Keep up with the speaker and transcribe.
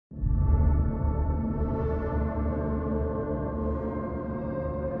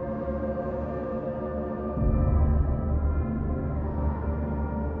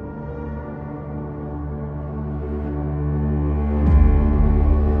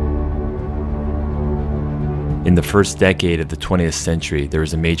In the first decade of the 20th century, there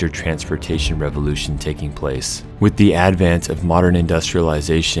was a major transportation revolution taking place. With the advent of modern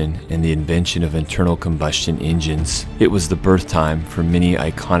industrialization and the invention of internal combustion engines, it was the birth time for many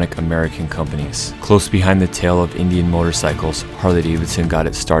iconic American companies. Close behind the tail of Indian motorcycles, Harley-Davidson got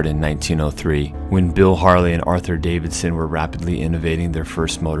its start in 1903, when Bill Harley and Arthur Davidson were rapidly innovating their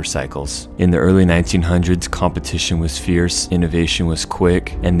first motorcycles. In the early 1900s, competition was fierce, innovation was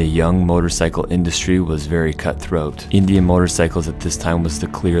quick, and the young motorcycle industry was very cutthroat. Indian motorcycles at this time was the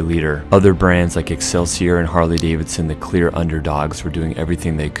clear leader. Other brands like Excelsior and Harley-Davidson, the clear underdogs, were doing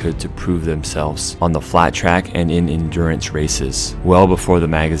everything they could to prove themselves on the flat track and in endurance races. Well before the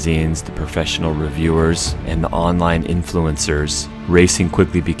magazines, the professional reviewers, and the online influencers, racing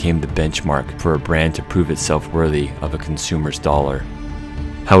quickly became the benchmark for a brand to prove itself worthy of a consumer's dollar.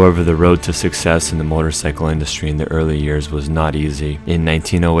 However, the road to success in the motorcycle industry in the early years was not easy. In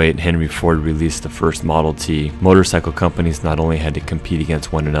 1908, Henry Ford released the first Model T. Motorcycle companies not only had to compete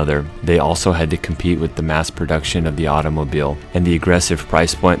against one another, they also had to compete with the mass production of the automobile and the aggressive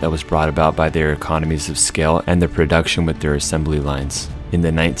price point that was brought about by their economies of scale and the production with their assembly lines. In the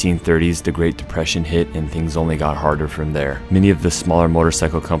 1930s, the Great Depression hit and things only got harder from there. Many of the smaller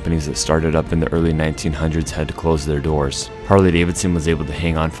motorcycle companies that started up in the early 1900s had to close their doors. Harley-Davidson was able to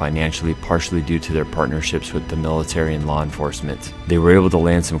hang on financially, partially due to their partnerships with the military and law enforcement. They were able to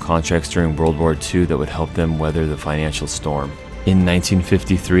land some contracts during World War II that would help them weather the financial storm. In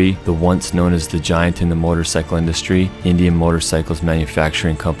 1953, the once known as the giant in the motorcycle industry, Indian Motorcycles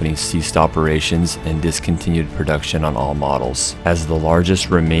Manufacturing Company ceased operations and discontinued production on all models. As the largest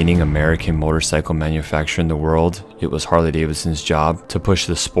remaining American motorcycle manufacturer in the world, it was Harley-Davidson's job to push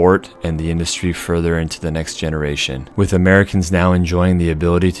the sport and the industry further into the next generation. With Americans now enjoying the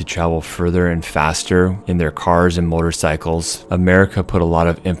ability to travel further and faster in their cars and motorcycles, America put a lot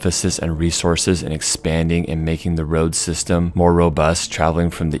of emphasis and resources in expanding and making the road system more robust, traveling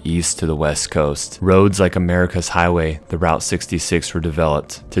from the east to the west coast. Roads like America's Highway, the Route 66, were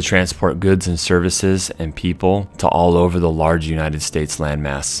developed to transport goods and services and people to all over the large United States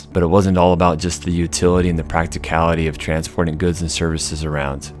landmass. But it wasn't all about just the utility and the practicality of transporting goods and services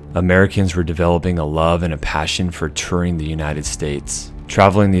around. Americans were developing a love and a passion for touring the United States.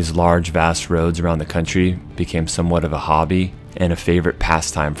 Traveling these large, vast roads around the country became somewhat of a hobby and a favorite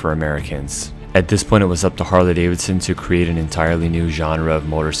pastime for Americans. At this point, it was up to Harley-Davidson to create an entirely new genre of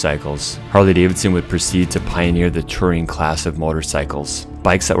motorcycles. Harley-Davidson would proceed to pioneer the touring class of motorcycles.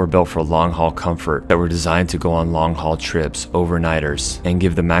 Bikes that were built for long-haul comfort, that were designed to go on long-haul trips, overnighters, and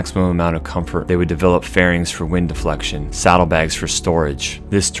give the maximum amount of comfort. They would develop fairings for wind deflection, saddlebags for storage.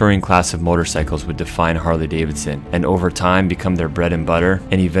 This touring class of motorcycles would define Harley-Davidson, and over time become their bread and butter,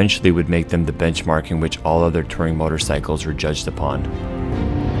 and eventually would make them the benchmark in which all other touring motorcycles were judged upon.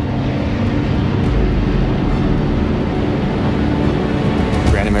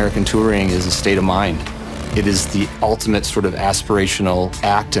 American touring is a state of mind. It is the ultimate sort of aspirational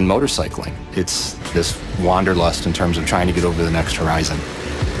act in motorcycling. It's this wanderlust in terms of trying to get over the next horizon.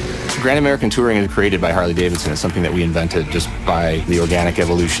 Grand American Touring is created by Harley-Davidson. It's something that we invented just by the organic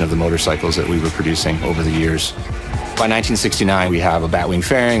evolution of the motorcycles that we were producing over the years. By 1969, we have a batwing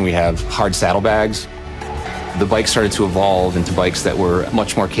fairing, we have hard saddlebags. The bike started to evolve into bikes that were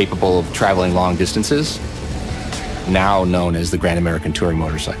much more capable of traveling long distances, now known as the Grand American Touring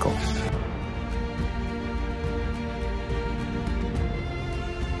motorcycle.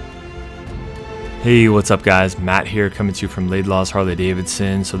 Hey, what's up guys? Matt here, coming to you from Laidlaw's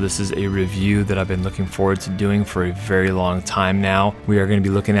Harley-Davidson. So this is a review that I've been looking forward to doing for a very long time now. We are going to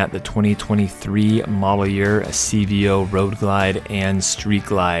be looking at the 2023 model year CVO Road Glide and Street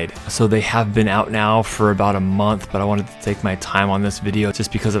Glide. So they have been out now for about a month, but I wanted to take my time on this video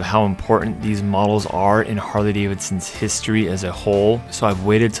just because of how important these models are in Harley-Davidson's history as a whole. So I've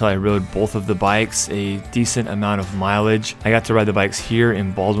waited till I rode both of the bikes a decent amount of mileage. I got to ride the bikes here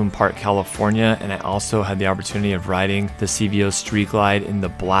in Baldwin Park, California, and I also had the opportunity of riding the CVO Street Glide in the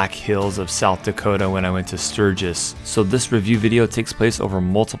Black Hills of South Dakota when I went to Sturgis. So this review video takes place over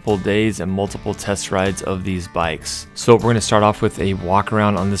multiple days and multiple test rides of these bikes. So we're going to start off with a walk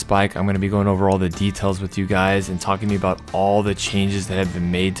around on this bike. I'm going to be going over all the details with you guys and talking to you about all the changes that have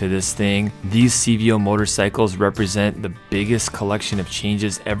been made to this thing. These CVO motorcycles represent the biggest collection of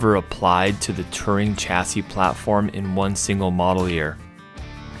changes ever applied to the touring chassis platform in one single model year.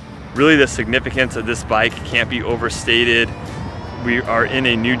 Really, the significance of this bike can't be overstated. We are in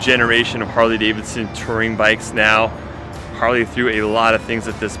a new generation of Harley-Davidson touring bikes now. Harley threw a lot of things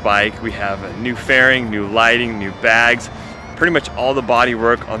at this bike. We have a new fairing, new lighting, new bags, Pretty much all the body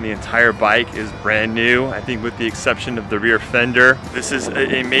work on the entire bike is brand new, I think with the exception of the rear fender. This is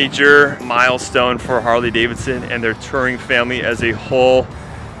a major milestone for Harley-Davidson and their touring family as a whole.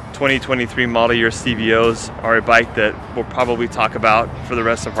 2023 model year CVOs are a bike that we'll probably talk about for the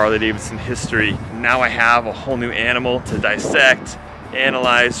rest of Harley-Davidson history. Now I have a whole new animal to dissect,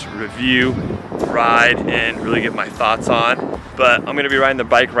 analyze, review, ride, and really get my thoughts on. But I'm gonna be riding the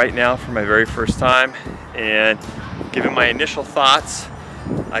bike right now for my very first time and giving my initial thoughts.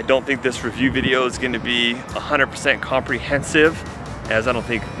 I don't think this review video is gonna be 100% comprehensive, as I don't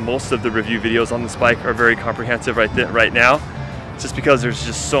think most of the review videos on this bike are very comprehensive right now, just because there's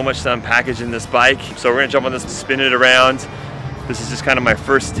just so much to unpackage in this bike. So we're gonna jump on this, spin it around. This is just kind of my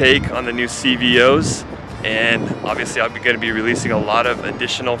first take on the new CVOs, and obviously I'm gonna be releasing a lot of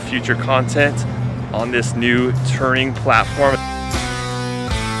additional future content on this new touring platform.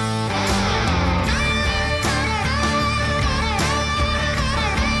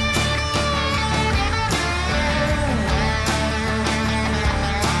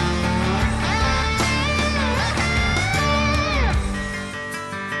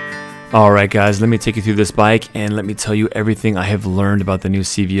 Alright guys, let me take you through this bike and let me tell you everything I have learned about the new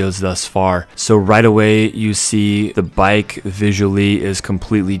CVOs thus far. So right away you see the bike visually is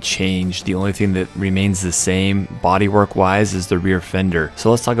completely changed. The only thing that remains the same bodywork wise is the rear fender. So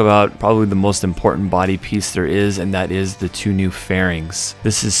let's talk about probably the most important body piece there is, and that is the two new fairings.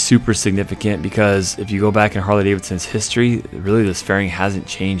 This is super significant because if you go back in Harley-Davidson's history, really this fairing hasn't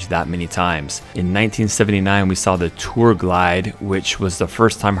changed that many times. In 1979 we saw the Tour Glide, which was the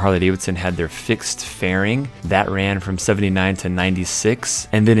first time Harley-Davidson had their fixed fairing. That ran from 79 to 96.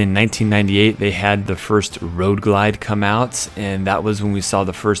 And then in 1998, they had the first Road Glide come out. And that was when we saw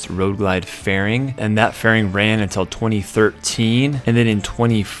the first Road Glide fairing. And that fairing ran until 2013. And then in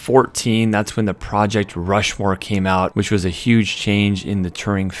 2014, that's when the Project Rushmore came out, which was a huge change in the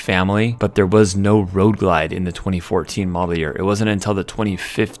touring family. But there was no Road Glide in the 2014 model year. It wasn't until the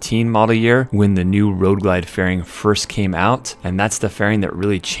 2015 model year when the new Road Glide fairing first came out. And that's the fairing that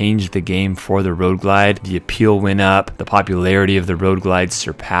really changed the game for the Road Glide. The appeal went up, the popularity of the Road Glide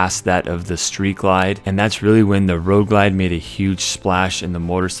surpassed that of the Street Glide, and that's really when the Road Glide made a huge splash in the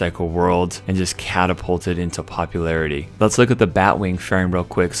motorcycle world and just catapulted into popularity. Let's look at the Batwing fairing real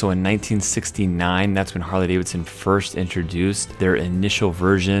quick. So in 1969, that's when Harley-Davidson first introduced their initial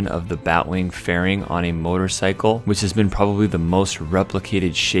version of the Batwing fairing on a motorcycle, which has been probably the most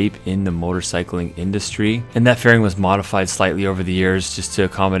replicated shape in the motorcycling industry. And that fairing was modified slightly over the years just to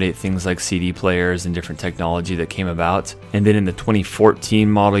accommodate things like CD players and different technology that came about. And then in the 2014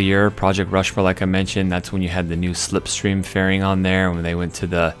 model year, Project Rushmore, like I mentioned, that's when you had the new Slipstream fairing on there, when they went to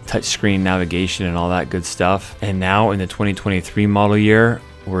the touchscreen navigation and all that good stuff. And now in the 2023 model year,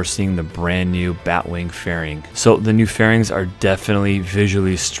 we're seeing the brand new Batwing fairing. So the new fairings are definitely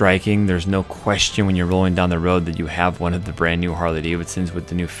visually striking. There's no question when you're rolling down the road that you have one of the brand new Harley-Davidsons with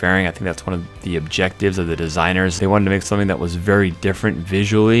the new fairing. I think that's one of the objectives of the designers. They wanted to make something that was very different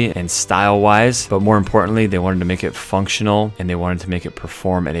visually and style-wise, but more importantly, they wanted to make it functional and they wanted to make it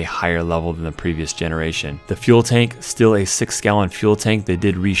perform at a higher level than the previous generation. The fuel tank, still a 6-gallon fuel tank. They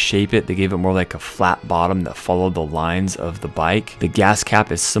did reshape it. They gave it more like a flat bottom that followed the lines of the bike. The gas cap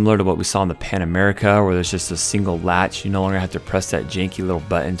is similar to what we saw in the Pan America, where there's just a single latch. You no longer have to press that janky little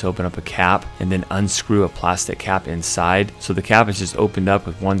button to open up a cap and then unscrew a plastic cap inside. So the cap is just opened up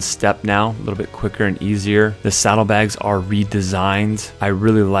with one step now, a little bit quicker and easier. The saddlebags are redesigned. I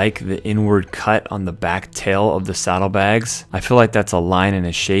really like the inward cut on the back tail of the saddlebags. I feel like that's a line and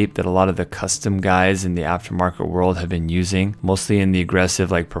a shape that a lot of the custom guys in the aftermarket world have been using, mostly in the aggressive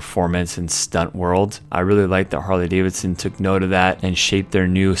like performance and stunt world. I really like that Harley-Davidson took note of that and shaped their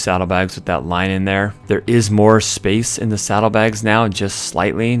new saddlebags with that line in there. There is more space in the saddlebags now, just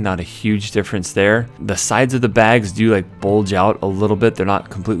slightly, not a huge difference there. The sides of the bags do like bulge out a little bit. They're not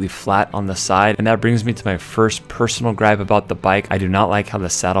completely flat on the side. And that brings me to my first personal gripe about the bike. I do not like how the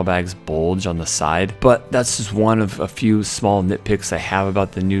saddlebags bulge on the side, but that's just one of a few small nitpicks I have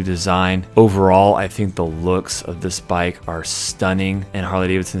about the new design. Overall, I think the looks of this bike are stunning, and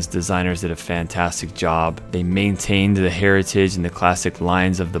Harley-Davidson's designers did a fantastic job. They maintained the heritage and the classic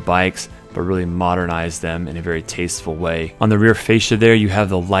lines of the bikes, but really modernize them in a very tasteful way. On the rear fascia there, you have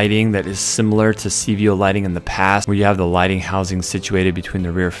the lighting that is similar to CVO lighting in the past, where you have the lighting housing situated between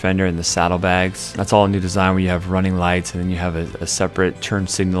the rear fender and the saddlebags. That's all a new design, where you have running lights and then you have a separate turn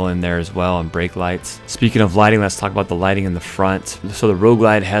signal in there as well, and brake lights. Speaking of lighting, let's talk about the lighting in the front. So the Road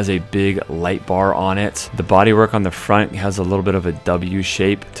Glide has a big light bar on it. The bodywork on the front has a little bit of a W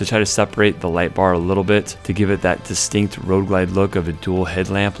shape to try to separate the light bar a little bit to give it that distinct Road Glide look of a dual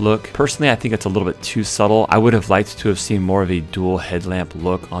headlamp look. Personally, Personally, I think it's a little bit too subtle. I would have liked to have seen more of a dual headlamp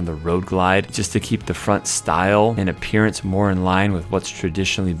look on the Road Glide, just to keep the front style and appearance more in line with what's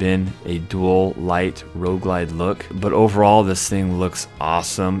traditionally been a dual light Road Glide look. But overall, this thing looks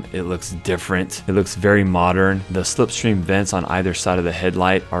awesome. It looks different. It looks very modern. The slipstream vents on either side of the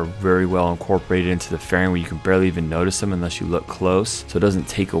headlight are very well incorporated into the fairing, where you can barely even notice them unless you look close, so it doesn't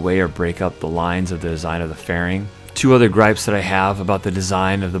take away or break up the lines of the design of the fairing. Two other gripes that I have about the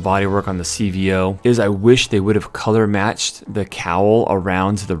design of the bodywork on the CVO is I wish they would have color matched the cowl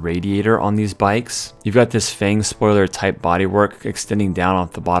around the radiator on these bikes. You've got this fang spoiler type bodywork extending down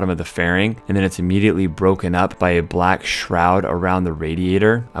off the bottom of the fairing, and then it's immediately broken up by a black shroud around the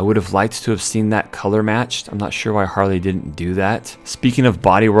radiator. I would have liked to have seen that color matched. I'm not sure why Harley didn't do that. Speaking of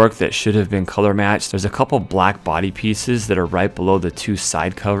bodywork that should have been color matched, there's a couple black body pieces that are right below the two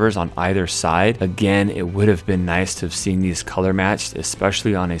side covers on either side. Again, it would have been nice to have seen these color matched,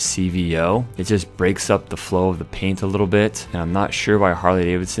 especially on a CVO. It just breaks up the flow of the paint a little bit, and I'm not sure why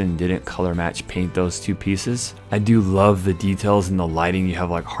Harley-Davidson didn't color match paint those two pieces. I do love the details in the lighting. You have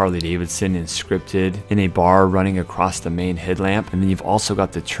like Harley-Davidson inscripted in a bar running across the main headlamp, and then you've also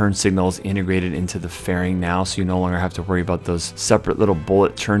got the turn signals integrated into the fairing now, so you no longer have to worry about those separate little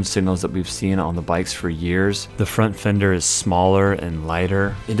bullet turn signals that we've seen on the bikes for years. The front fender is smaller and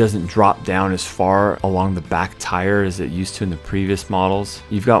lighter. It doesn't drop down as far along the back tire as it used to in the previous models.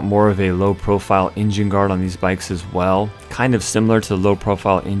 You've got more of a low profile engine guard on these bikes as well, kind of similar to the low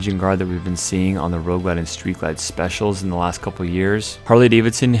profile engine guard that we've been seeing on the Road Glide and Street Glide specials in the last couple of years.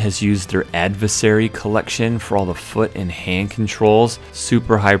 Harley-Davidson has used their Adversary collection for all the foot and hand controls.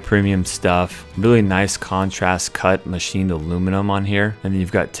 Super high premium stuff, really nice contrast cut machined aluminum on here, and then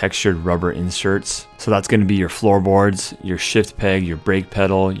you've got textured rubber inserts. So that's going to be your floorboards, your shift peg, your brake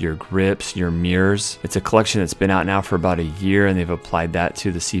pedal, your grips, your mirrors. It's a collection that's been out now for about a year, and they've applied that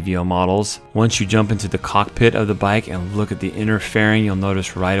to the CVO models. Once you jump into the cockpit of the bike and look at the inner fairing, you'll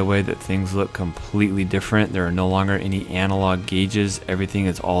notice right away that things look completely different. There are no longer any analog gauges. Everything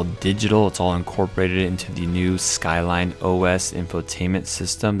is all digital. It's all incorporated into the new Skyline OS infotainment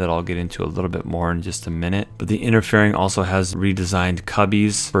system that I'll get into a little bit more in just a minute. But the inner fairing also has redesigned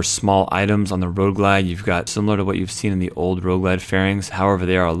cubbies for small items on the Road Glide. You've got similar to what you've seen in the old Road Glide fairings. However,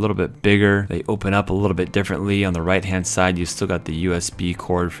 they are a little bit bigger. They open up a little bit differently. On the right hand side, you still got the USB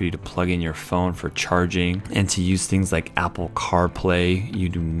cord for you to plug in your phone for charging and to use things like Apple CarPlay. You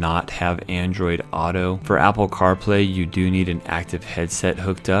do not have Android Auto. For Apple CarPlay, you do need an active headset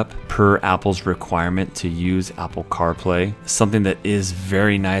hooked up per Apple's requirement to use Apple CarPlay. Something that is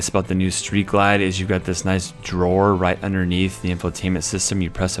very nice about the new Street Glide is you've got this nice drawer right underneath the infotainment system. You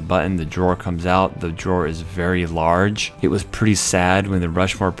press a button, the drawer comes out. The drawer is very large. It was pretty sad when the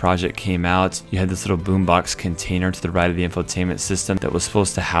Rushmore project came out. You had this little boombox container to the right of the infotainment system that was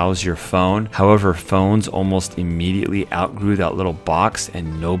supposed to house your phone. However, phones almost immediately outgrew that little box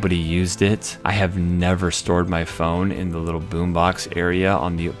and nobody used it. I have never stored my phone in the little boombox area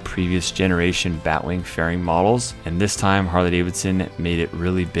on the previous generation Batwing fairing models, and this time Harley-Davidson made it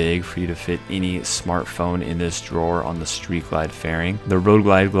really big for you to fit any smartphone in this drawer on the Street Glide fairing. The Road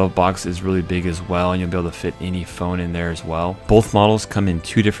Glide glove box is really big as well, and you'll be able to fit any phone in there as well. Both models come in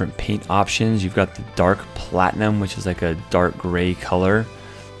two different paint options. You've got the dark platinum, which is like a dark gray color, a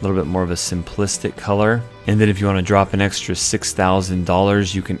little bit more of a simplistic color. And then if you want to drop an extra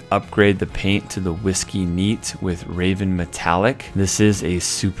 $6,000, you can upgrade the paint to the Whiskey Neat with Raven Metallic. This is a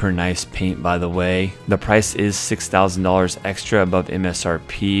super nice paint, by the way. The price is $6,000 extra above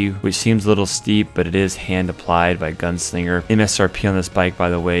MSRP, which seems a little steep, but it is hand applied by Gunslinger. MSRP on this bike, by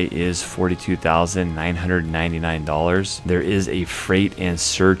the way, is $42,999. There is a freight and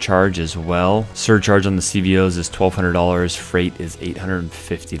surcharge as well. Surcharge on the CVOs is $1,200. Freight is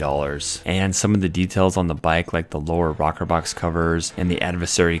 $850. And some of the details on the bike, like the lower rocker box covers and the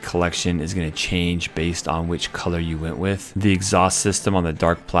Adversary collection, is going to change based on which color you went with. The exhaust system on the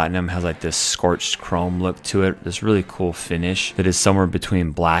dark platinum has like this scorched chrome look to it, this really cool finish that is somewhere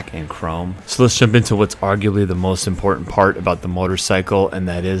between black and chrome. So let's jump into what's arguably the most important part about the motorcycle, and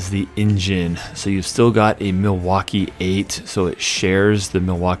that is the engine. So you've still got a Milwaukee-Eight, so it shares the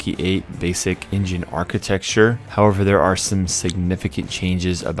Milwaukee-Eight basic engine architecture. However, there are some significant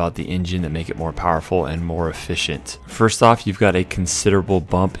changes about the engine that make it more powerful and and more efficient. First off, you've got a considerable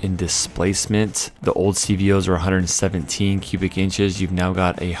bump in displacement. The old CVOs are 117 cubic inches. You've now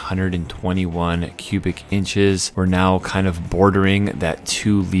got 121 cubic inches. We're now kind of bordering that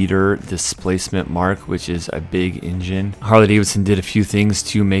 2-liter displacement mark, which is a big engine. Harley-Davidson did a few things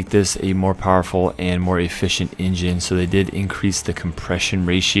to make this a more powerful and more efficient engine. So they did increase the compression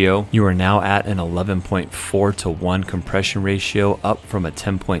ratio. You are now at an 11.4 to 1 compression ratio, up from a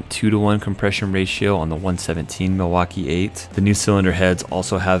 10.2 to 1 compression ratio on the 117 Milwaukee-Eight. The new cylinder heads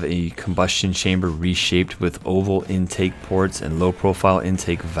also have a combustion chamber reshaped with oval intake ports and low profile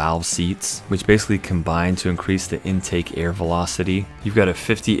intake valve seats, which basically combine to increase the intake air velocity. You've got a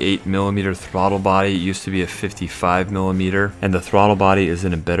 58 millimeter throttle body. It used to be a 55 millimeter, and the throttle body is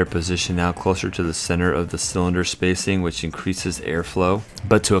in a better position now, closer to the center of the cylinder spacing, which increases airflow.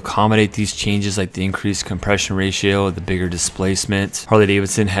 But to accommodate these changes, like the increased compression ratio, the bigger displacement,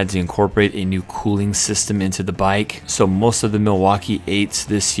 Harley-Davidson had to incorporate a new cooling system into the bike. So most of the Milwaukee-Eights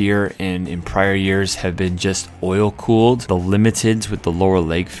this year and in prior years have been just oil cooled. The limiteds with the lower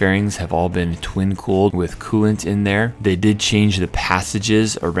leg fairings have all been twin cooled with coolant in there. They did change the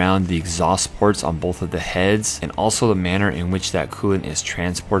passages around the exhaust ports on both of the heads, and also the manner in which that coolant is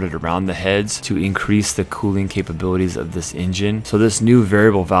transported around the heads to increase the cooling capabilities of this engine. So this new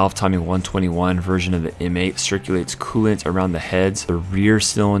variable valve timing 121 version of the M8 circulates coolant around the heads, the rear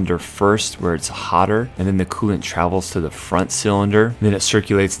cylinder first where it's hotter, and then the coolant travels to the front cylinder. Then it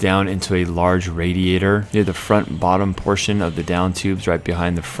circulates down into a large radiator near the front bottom portion of the down tubes right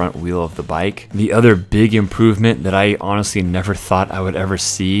behind the front wheel of the bike. The other big improvement that I honestly never thought I would ever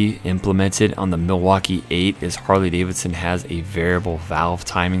see implemented on the Milwaukee-Eight is Harley-Davidson has a variable valve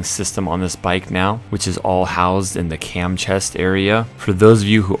timing system on this bike now, which is all housed in the cam chest area. For those of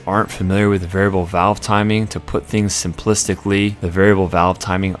you who aren't familiar with variable valve timing, to put things simplistically, the variable valve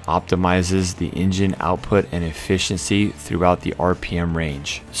timing optimizes the engine output and efficiency throughout the RPM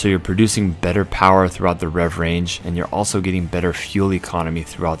range. So you're producing better power throughout the rev range, and you're also getting better fuel economy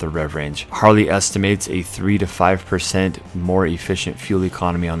throughout the rev range. Harley estimates a 3 to 5% more efficient fuel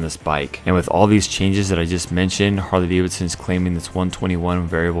economy on this bike. And with all these changes that I just mentioned, Harley-Davidson is claiming this 121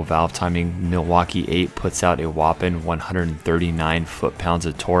 variable valve timing Milwaukee-Eight puts out a whopping 139 foot-pounds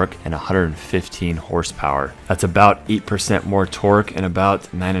of torque and 115 horsepower. That's about 8% more torque and about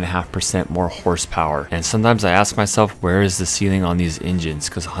 9.5% more horsepower. And sometimes I ask myself, where is the ceiling on these engines?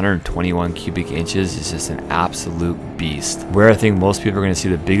 Because 121 cubic inches is just an absolute beast. Where I think most people are going to see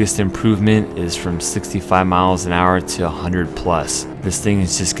the biggest improvement is from 65 miles an hour to 100 plus. This thing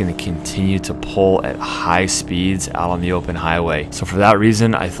is just going to continue to pull at high speeds out on the open highway. So for that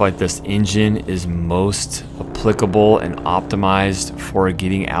reason, I feel like this engine is most applicable and optimized for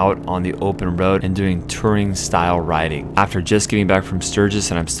getting out on the open road and doing touring style riding. After just getting back from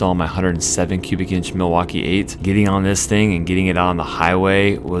Sturgis and I'm still on my 107 cubic inch Milwaukee-Eight, getting on this thing and getting it out on the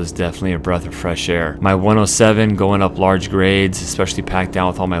highway was definitely a breath of fresh air. My 107 going up large grades, especially packed down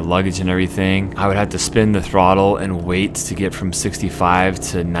with all my luggage and everything, I would have to spin the throttle and wait to get from 65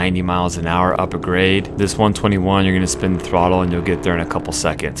 to 90 miles an hour up a grade. This 121, you're going to spin the throttle and you'll get there in a couple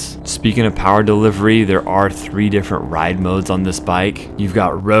seconds. Speaking of power delivery, there are 3 different ride modes on this bike. You've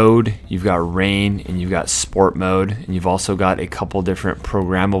got road, you've got rain, and you've got sport mode. And you've also got a couple different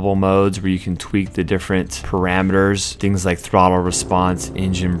programmable modes where you can tweak the different parameters, things like throttle response,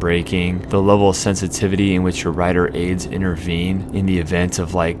 engine braking, the level of sensitivity in which your rider aids intervene in the event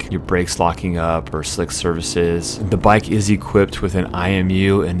of like your brakes locking up or slick surfaces. The bike is equipped with an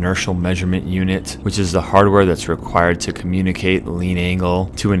IMU, inertial measurement unit, which is the hardware that's required to communicate lean angle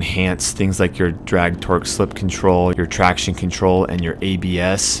to enhance things like your drag torque slip control, your traction control, and your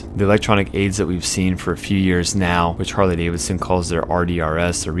ABS. The electronic aids that we've seen for a few years now, which Harley-Davidson calls their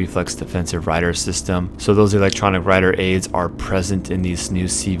RDRS, the Reflex Defensive Rider System. So those electronic rider aids are present in these new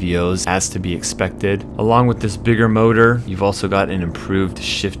CVOs as to be expected. Along with this bigger motor, you've also got an improved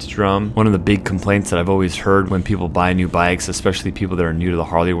shift drum. One of the big complaints that I've always heard when people buy new bikes, especially people that are new to the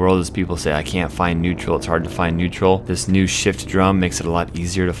Harley world, is people say, I can't find neutral, it's hard to find neutral. This new shift drum makes it a lot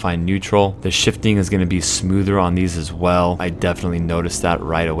easier to find neutral. The shifting is going to be smoother on these as well. I definitely noticed that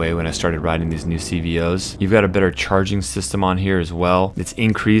right away when I started riding these new CVOs. You've got a better charging system on here as well. It's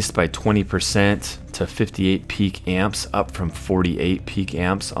increased by 20% to 58 peak amps, up from 48 peak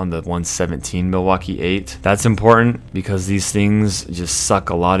amps on the 117 Milwaukee-Eight. That's important because these things just suck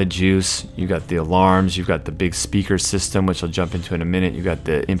a lot of juice. You've got the alarms, you've got the big speaker system, which I'll jump into into in a minute. You got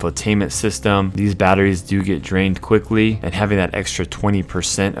the infotainment system. These batteries do get drained quickly, and having that extra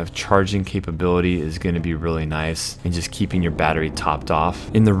 20% of charging capability is going to be really nice, and just keeping your battery topped off.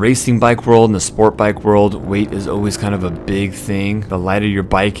 In the racing bike world and the sport bike world, weight is always kind of a big thing. The lighter your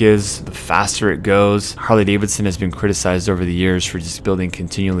bike is, the faster it goes. Harley-Davidson has been criticized over the years for just building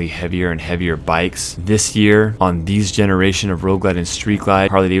continually heavier and heavier bikes. This year, on these generation of Road Glide and Street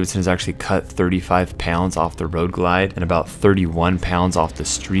Glide, Harley-Davidson has actually cut 35 pounds off the Road Glide and about 31 pounds off the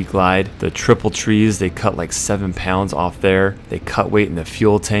Street Glide. The triple trees, they cut like 7 pounds off there. They cut weight in the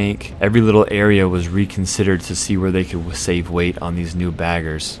fuel tank. Every little area was reconsidered to see where they could save weight on these new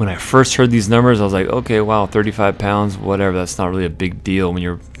baggers. When I first heard these numbers, I was like, okay, wow, 35 pounds, whatever, that's not really a big deal when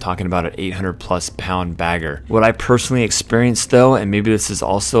you're talking about an 800 plus pound bagger. What I personally experienced though, and maybe this is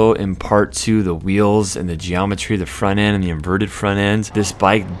also in part to the wheels and the geometry of the front end and the inverted front end, this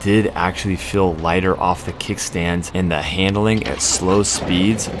bike did actually feel lighter off the kickstand, and the handling at slow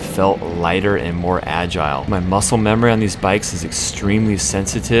speeds felt lighter and more agile. My muscle memory on these bikes is extremely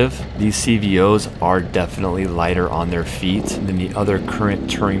sensitive. These CVOs are definitely lighter on their feet than the other current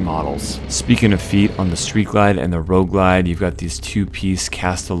touring models. Speaking of feet, on the Street Glide and the Road Glide, you've got these two-piece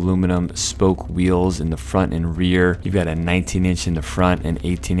cast aluminum spoke wheels in the front and rear. You've got a 19-inch in the front and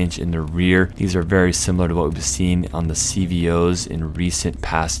 18-inch in the rear. These are very similar to what we've seen on the CVOs in recent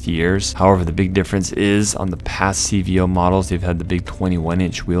past years. However, the big difference is on the past CVO models, they've had the big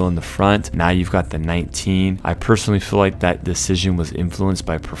 21-inch wheel in the front. Now you've got the 19. I personally feel like that decision was influenced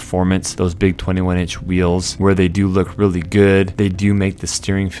by performance. Those big 21-inch wheels, where they do look really good, they do make the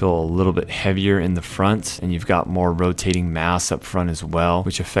steering feel a little bit heavier in the front, and you've got more rotating mass up front as well,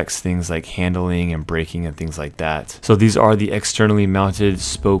 which affects things like handling and braking and things like that. So these are the externally mounted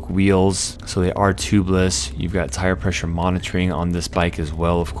spoke wheels, so they are tubeless. You've got tire pressure monitoring on this bike as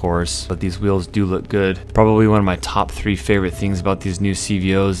well, of course, but these wheels do look good. Probably one of my top 3 favorite things about these new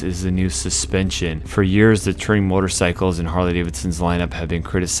CVOs is the new suspension. For years, the touring motorcycles in Harley-Davidson's lineup have been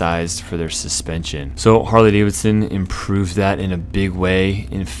criticized for their suspension. So Harley-Davidson improved that in a big way.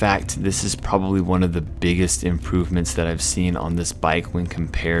 In fact, this is probably one of the biggest improvements that I've seen on this bike when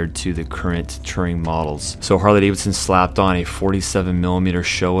compared to the current touring models. So Harley-Davidson slapped on a 47mm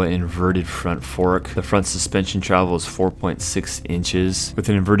Showa inverted front fork. The front suspension travel is 4.6 inches. With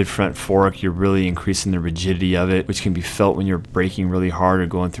an inverted front fork, you're really increasing the rigidity of it, which can be felt when you're braking really hard or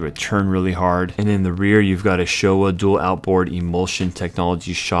going through a turn really hard. And in the rear, you've got a Showa dual outboard emulsion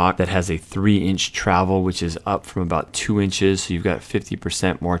technology shock that has a 3-inch travel, which is up from about 2 inches. So you've got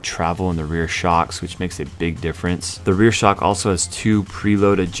 50% more travel in the rear shocks, which makes a big difference. The rear shock also has 2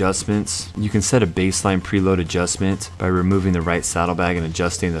 preload adjustments. You can set a baseline preload adjustment by removing the right saddlebag and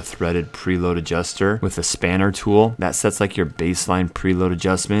adjusting the threaded preload adjuster with a spanner tool. That sets like your baseline preload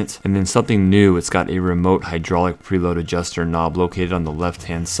adjustment. And then something new, it's got a remote hydraulic preload adjuster knob located on the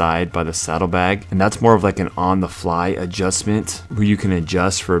left-hand side by the saddlebag. And that's more of like an on-the-fly adjustment where you can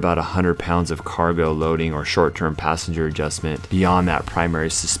adjust for about 100 pounds of cargo loading or short-term passenger adjustment beyond that primary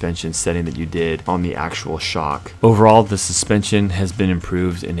suspension setting that you did on the actual shock. Overall, the suspension has been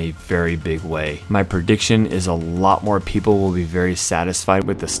improved in a very big way. My prediction is a lot more people will be very satisfied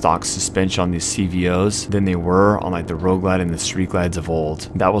with the stock suspension on these CVOs than they were on like the Road Glide and the Street Glides of old.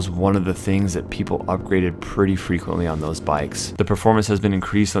 That was one of the things that people upgraded pretty frequently on those bikes. The performance has been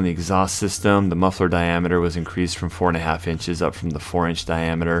increased on the exhaust system. The muffler diameter was increased from 4.5 inches up from the 4-inch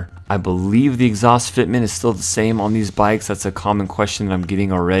diameter. I believe the exhaust fitment is still the same on these bikes. That's a common question that I'm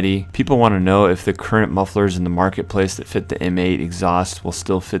getting already. People want to know if the current mufflers in the marketplace that fit the M8 exhaust will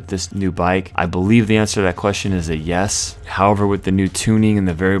still fit this new bike. I believe the answer to that question is a yes. However, with the new tuning and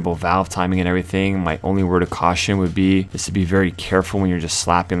the variable valve timing and everything, my only word of caution would be is to be very careful when you're just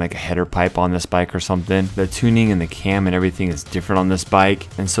slapping like a header pipe on this bike or something. The tuning and the cam and everything is different on this bike,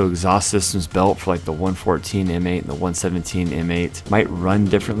 and so exhaust systems built for like the 114 M8 and the 117 M8 might run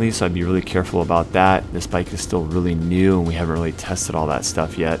differently, so I'd be really careful about that. This bike is still really new and we haven't really tested all that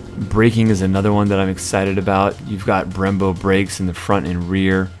stuff yet. Braking is another one that I'm excited about. You've got Brembo brakes in the front and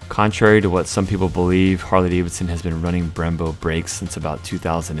rear. Contrary to what some people believe, Harley-Davidson has been running Brembo brakes since about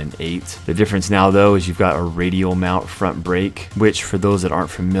 2008. The difference now though is you've got a radial mount front brake, which for those that aren't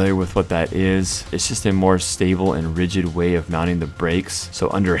familiar with what that is, it's just a more stable and rigid way of mounting the brakes. So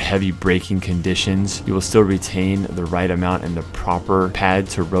under heavy braking conditions, you will still retain the right amount and the proper pad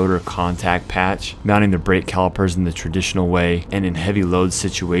to rotor contact patch, mounting the brake calipers in the traditional way, and in heavy load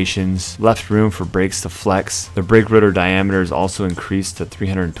situations, left room for brakes to flex. The brake rotor diameter is also increased to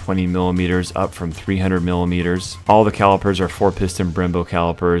 320 320 millimeters up from 300 millimeters. All the calipers are 4-piston Brembo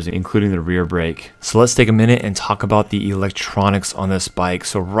calipers, including the rear brake. So let's take a minute and talk about the electronics on this bike.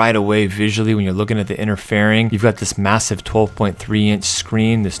 So right away, visually, when you're looking at the inner fairing, you've got this massive 12.3-inch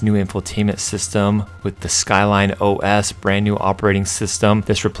screen, this new infotainment system with the Skyline OS, brand new operating system.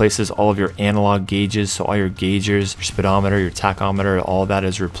 This replaces all of your analog gauges, so all your gauges, your speedometer, your tachometer, all that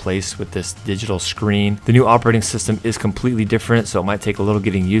is replaced with this digital screen. The new operating system is completely different, so it might take a little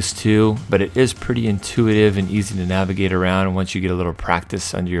getting used to, but it is pretty intuitive and easy to navigate around once you get a little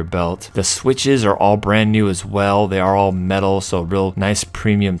practice under your belt. The switches are all brand new as well. They are all metal, so real nice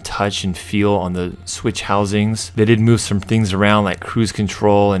premium touch and feel on the switch housings. They did move some things around like cruise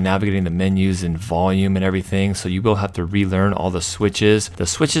control and navigating the menus and volume and everything, so you will have to relearn all the switches. The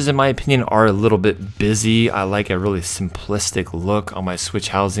switches, in my opinion, are a little bit busy. I like a really simplistic look on my switch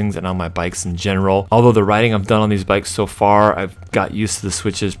housings and on my bikes in general. Although the riding I've done on these bikes so far, I've got used to the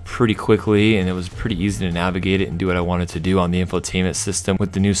switches pretty quickly, and it was pretty easy to navigate it and do what I wanted to do on the infotainment system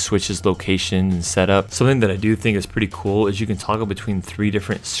with the new switches location and setup. Something that I do think is pretty cool is you can toggle between 3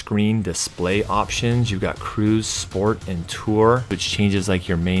 different screen display options. You've got cruise, sport, and tour, which changes like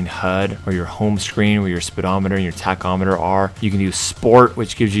your main HUD or your home screen where your speedometer and your tachometer are. You can do sport,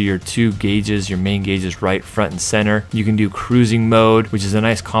 which gives you your 2 gauges, your main gauges right, front, and center. You can do cruising mode, which is a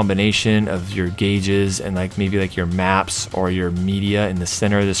nice combination of your gauges and like maybe like your maps or your media in the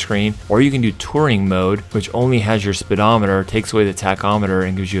center of the screen. Or you can do touring mode, which only has your speedometer, takes away the tachometer,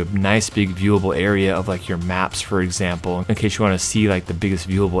 and gives you a nice big viewable area of like your maps, for example, in case you want to see like the biggest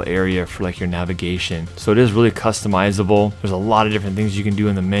viewable area for like your navigation. So it is really customizable. There's a lot of different things you can do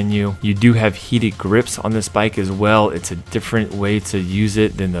in the menu. You do have heated grips on this bike as well. It's a different way to use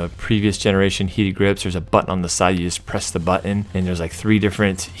it than the previous generation heated grips. There's a button on the side, you just press the button, and there's like 3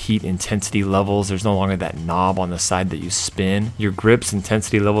 different heat intensity levels. There's no longer that knob on the side that you spin. Your grip's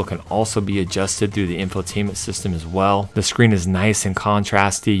intensity level can also be adjusted through the infotainment system as well. The screen is nice and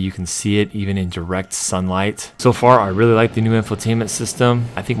contrasty. You can see it even in direct sunlight. So far, I really like the new infotainment system.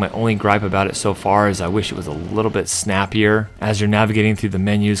 I think my only gripe about it so far is I wish it was a little bit snappier. As you're navigating through the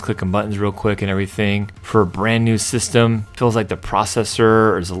menus, clicking buttons real quick and everything. For a brand new system, feels like the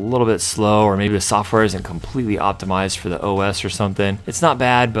processor is a little bit slow, or maybe the software isn't completely optimized for the OS or something. It's not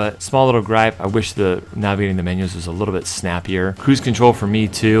bad, but small little gripe. I wish the navigating the menus was a little bit snappier. Cruise control for me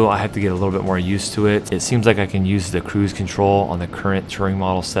too, I have to get a little bit more used to it. It seems like I can use the cruise control on the current touring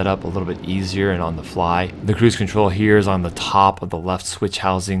model setup a little bit easier and on the fly. The cruise control here is on the top of the left switch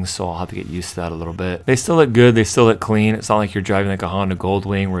housing, so I'll have to get used to that a little bit. They still look good, they still look clean. It's not like you're driving like a Honda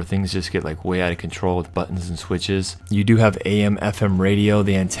Goldwing where things just get like way out of control with buttons and switches. You do have AM FM radio.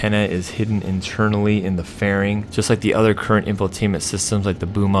 The antenna is hidden internally in the fairing. Just like the other current infotainment systems like the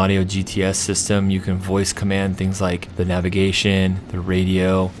Boom Audio GTS system, you can voice command things like the navigation, the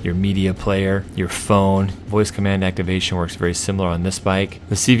radio, your media player, your phone. Voice command activation works very similar on this bike.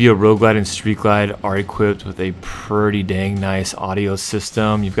 The CVO Road Glide and Street Glide are equipped with a pretty dang nice audio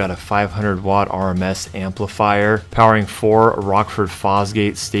system. You've got a 500 watt RMS amplifier powering 4 Rockford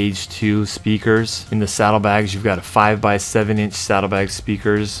Fosgate Stage 2 speakers. In the saddlebags, you've got a 5x7-inch saddlebag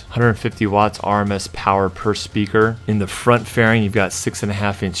speakers, 150 watts RMS power per speaker. In the front fairing, you've got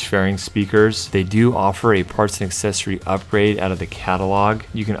 6.5-inch fairing speakers. They do offer a parts and accessory upgrade out of the catalog.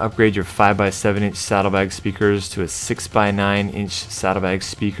 You can upgrade your 5x7-inch saddlebag speakers to a 6x9-inch saddlebag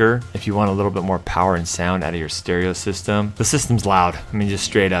speaker if you want a little bit more power and sound out of your stereo system. The system's loud. I mean, just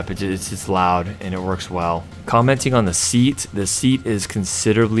straight up, it's just loud and it works well. Commenting on the seat is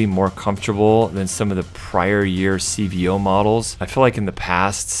considerably more comfortable than some of the prior year CVO models. I feel like in the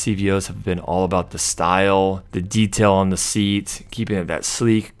past, CVOs have been all about the style, the detail on the seat, keeping it that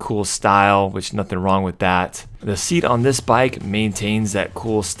sleek, cool style, which nothing wrong with that. The seat on this bike maintains that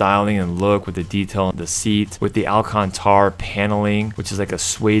cool styling and look with the detail on the seat, with the Alcantara paneling, which is like a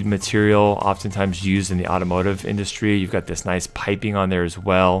suede material oftentimes used in the automotive industry. You've got this nice piping on there as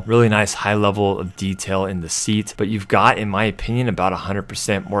well. Really nice high level of detail in the seat, but you've got, in my opinion, about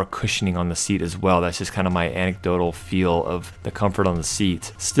 100% more cushioning on the seat as well. That's just kind of my anecdotal feel of the comfort on the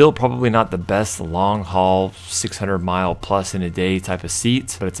seat. Still probably not the best long haul 600 mile plus in a day type of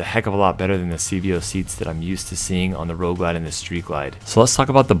seat, but it's a heck of a lot better than the CVO seats that I'm used to seeing on the Road Glide and the Street Glide. So let's talk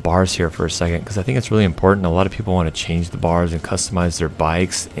about the bars here for a second, because I think it's really important. A lot of people want to change the bars and customize their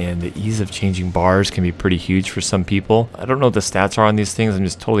bikes, and the ease of changing bars can be pretty huge for some people. I don't know what the stats are on these things. I'm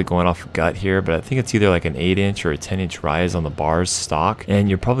just totally going off of gut here, but I think it's either like an 8-inch or a 10-inch rise on the bars stock, and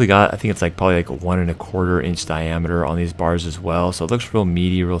you're probably got, I think it's like probably like a 1.25-inch diameter on these bars as well. So it looks real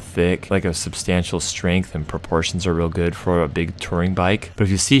meaty, real thick, like a substantial strength, and proportions are real good for a big touring bike. But if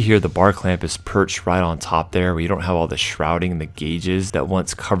you see here, the bar clamp is perched right on top there, there where you don't have all the shrouding and the gauges that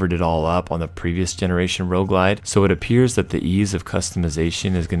once covered it all up on the previous generation Road Glide. So it appears that the ease of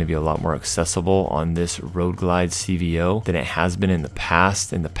customization is going to be a lot more accessible on this Road Glide CVO than it has been in the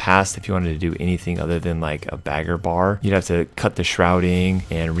past. In the past, if you wanted to do anything other than like a bagger bar, you'd have to cut the shrouding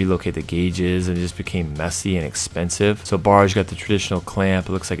and relocate the gauges, and it just became messy and expensive. So bars, you got the traditional clamp.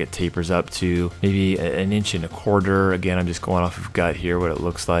 It looks like it tapers up to maybe an inch and a quarter. Again, I'm just going off of gut here, what it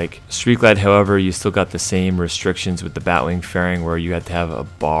looks like. Street Glide, however, you still got the same restrictions with the batwing fairing where you have to have a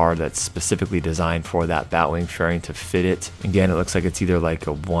bar that's specifically designed for that batwing fairing to fit it. Again, it looks like it's either like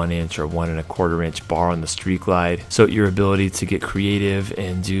a 1 inch or 1 1/4 inch bar on the Street Glide. So your ability to get creative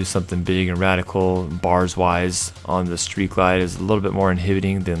and do something big and radical bars wise on the Street Glide is a little bit more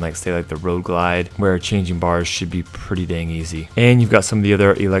inhibiting than like say like the Road Glide, where changing bars should be pretty dang easy. And you've got some of the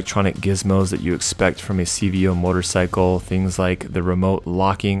other electronic gizmos that you expect from a CVO motorcycle, things like the remote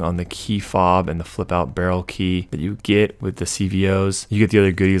locking on the key fob and the flip out barrel key that you get with the CVOs. You get the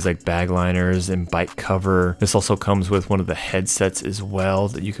other goodies like bag liners and bike cover. This also comes with one of the headsets as well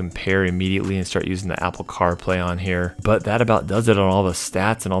that you can pair immediately and start using the Apple CarPlay on here. But that about does it on all the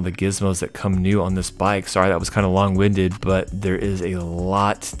stats and all the gizmos that come new on this bike. Sorry, that was kind of long-winded, but there is a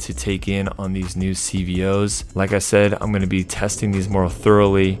lot to take in on these new CVOs. Like I said, I'm going to be testing these more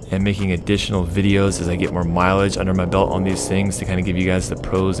thoroughly and making additional videos as I get more mileage under my belt on these things to kind of give you guys the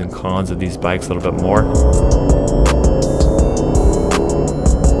pros and cons of these bikes a little bit more.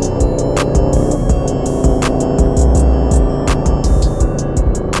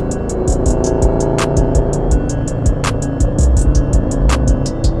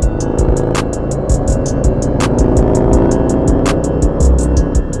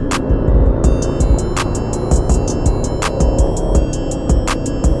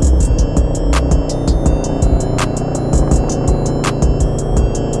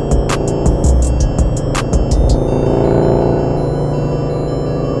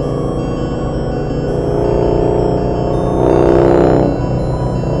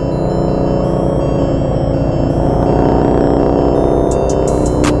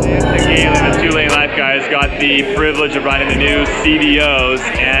 The privilege of riding the new CVOs,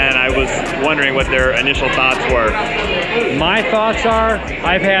 and I was wondering what their initial thoughts were. My thoughts are,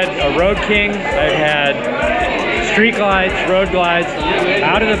 I've had a Road King, I've had Street Glides, Road Glides.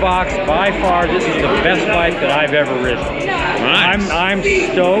 Out of the box, by far, this is the best bike that I've ever ridden. Nice. I'm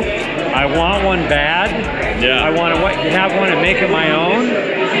stoked. I want one bad. Yeah. I want to have one and make it my own.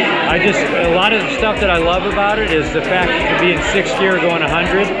 A lot of the stuff that I love about it is the fact it can be in 6th gear going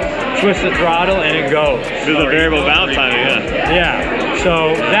 100, twist the throttle, and it goes. There's a variable valve timing, yeah. Yeah,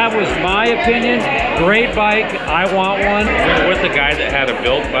 so that was my opinion. Great bike, I want one. We're with a guy that had a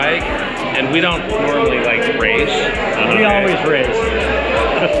built bike, and we don't normally like race. We always race.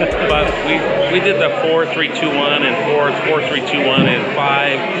 But we did the 4-3-2-1 and 4-3-2-1 and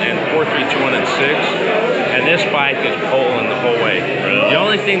 5 and 4-3-2-1 and 6, and this bike is pulling the whole way. Really? The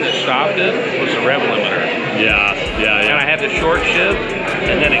only thing that stopped it was the rev limiter. Yeah. And I had the short shift,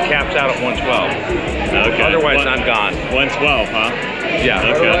 and then it caps out at 112. Okay. Otherwise, I'm gone. 112, huh?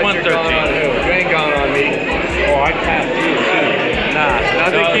 Yeah. Okay. 113. You ain't gone on me. Oh, I passed you too. Nah,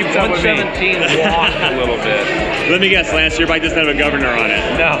 nothing keeps up with me. 117 walked a little bit. Let me guess, Lance, your bike doesn't have a governor on it.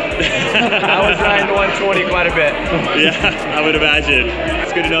 No. I was riding the 120 quite a bit. Yeah, I would imagine.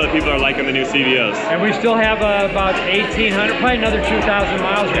 It's good to know that people are liking the new CVOs. And we still have about 1,800, probably another 2,000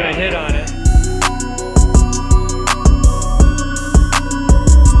 miles we're going to hit on it.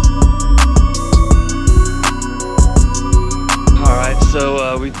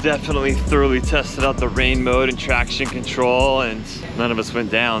 So we definitely thoroughly tested out the rain mode and traction control, and none of us went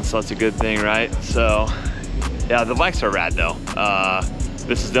down, so that's a good thing, right? So yeah, the bikes are rad though.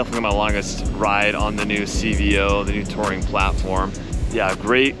 This is definitely my longest ride on the new CVO, the new touring platform. Yeah,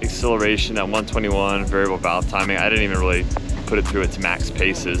 great acceleration at 121, variable valve timing. I didn't even really put it through its max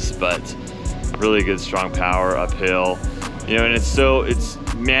paces, but really good strong power uphill. You know, and it's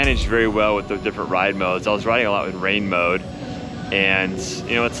managed very well with the different ride modes. I was riding a lot with rain mode. And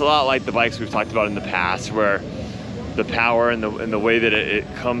you know, it's a lot like the bikes we've talked about in the past, where the power and the way that it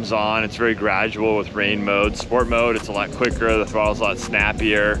comes on, it's very gradual with rain mode. Sport mode, it's a lot quicker, the throttle's a lot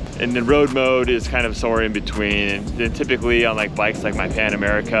snappier. And then road mode is kind of somewhere in between. And typically on like bikes like my Pan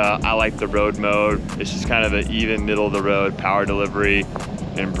America, I like the road mode. It's just kind of an even middle of the road power delivery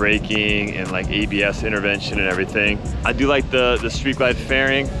and braking and like ABS intervention and everything. I do like the Street Glide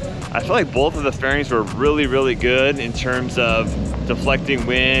fairing. I feel like both of the fairings were really, really good in terms of deflecting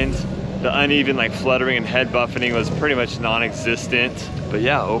wind. The uneven like fluttering and head buffeting was pretty much non-existent. But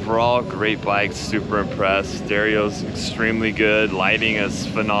yeah, overall, great bike, super impressed. Stereo's extremely good, lighting is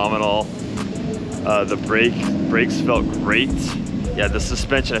phenomenal. The brakes felt great. Yeah, the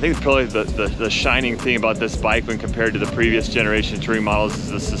suspension, I think probably the shining thing about this bike when compared to the previous generation touring models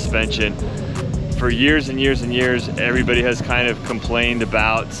is the suspension. For years and years and years, everybody has kind of complained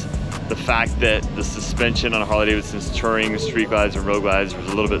about the fact that the suspension on Harley-Davidson's touring, street glides, and road glides was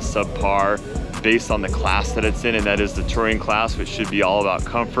a little bit subpar based on the class that it's in, and that is the touring class, which should be all about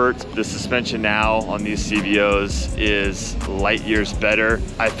comfort. The suspension now on these CVOs is light years better.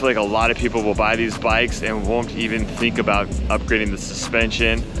 I feel like a lot of people will buy these bikes and won't even think about upgrading the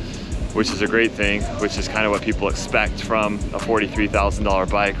suspension, which is a great thing, which is kind of what people expect from a $43,000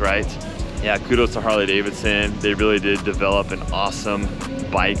 bike, right? Yeah, kudos to Harley-Davidson. They really did develop an awesome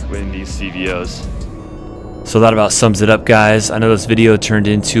bike in these CVOs. So that about sums it up, guys. I know this video turned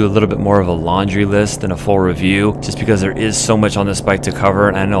into a little bit more of a laundry list than a full review, just because there is so much on this bike to cover,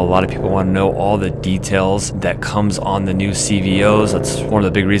 and I know a lot of people want to know all the details that comes on the new CVOs. That's one of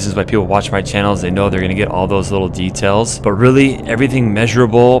the big reasons why people watch my channels. They know they're going to get all those little details, but really everything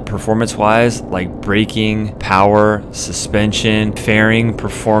measurable performance-wise, like braking, power, suspension, fairing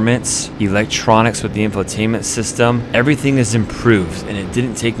performance, electronics with the infotainment system, everything is improved, and it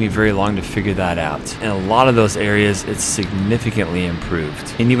didn't take me very long to figure that out. And a lot of those areas, it's significantly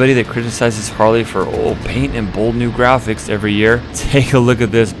improved. Anybody that criticizes Harley for paint and bold new graphics every year, take a look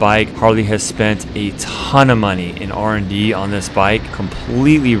at this bike. Harley has spent a ton of money in R&D on this bike,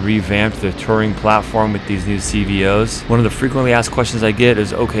 completely revamped the touring platform with these new CVOs. One of the frequently asked questions I get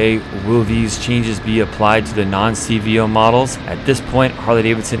is, okay, will these changes be applied to the non-CVO models? At this point,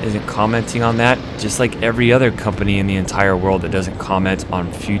 Harley-Davidson isn't commenting on that, just like every other company in the entire world that doesn't comment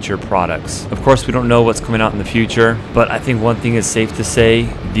on future products. Of course, we don't know what's coming out in the future, but I think one thing is safe to say,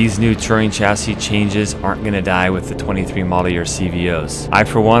 these new touring chassis changes aren't going to die with the 23 model year CVOs. I,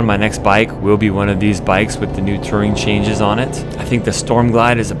 for one, my next bike will be one of these bikes with the new touring changes on it. I think the Storm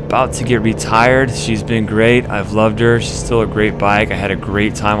Glide is about to get retired. She's been great. I've loved her. She's still a great bike. I had a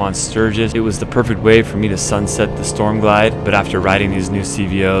great time on Sturgis. It was the perfect way for me to sunset the Storm Glide, but after riding these new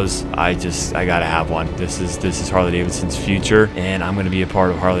CVOs, I gotta have one. This is Harley-Davidson's future, and I'm going to be a part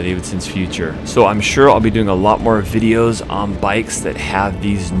of Harley-Davidson's future. So I'm sure I'll be doing a lot more videos on bikes that have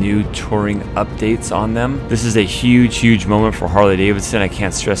these new touring updates on them. This is a huge moment for Harley-Davidson. I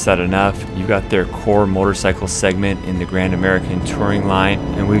can't stress that enough. You've got their core motorcycle segment in the Grand American Touring line,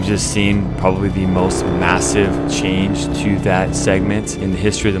 and we've just seen probably the most massive change to that segment in the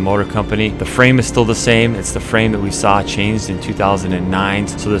history of the motor company. The frame is still the same. It's the frame that we saw changed in 2009,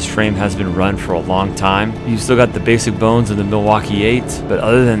 so this frame has been run for a long time. You've still got the basic bones of the Milwaukee-Eight, but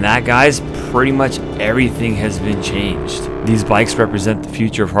other than that, guys, pretty much everything has been changed. These bikes represent the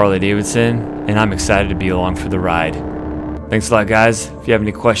future of Harley-Davidson, and I'm excited to be along for the ride. Thanks a lot, guys. If you have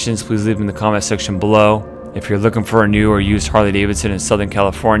any questions, please leave them in the comment section below. If you're looking for a new or used Harley-Davidson in Southern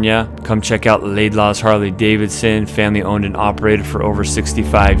California, come check out Laidlaw's Harley-Davidson, family owned and operated for over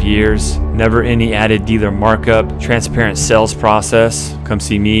 65 years. Never any added dealer markup, transparent sales process. Come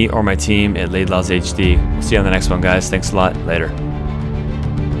see me or my team at Laidlaw's HD. We'll see you on the next one, guys. Thanks a lot. Later.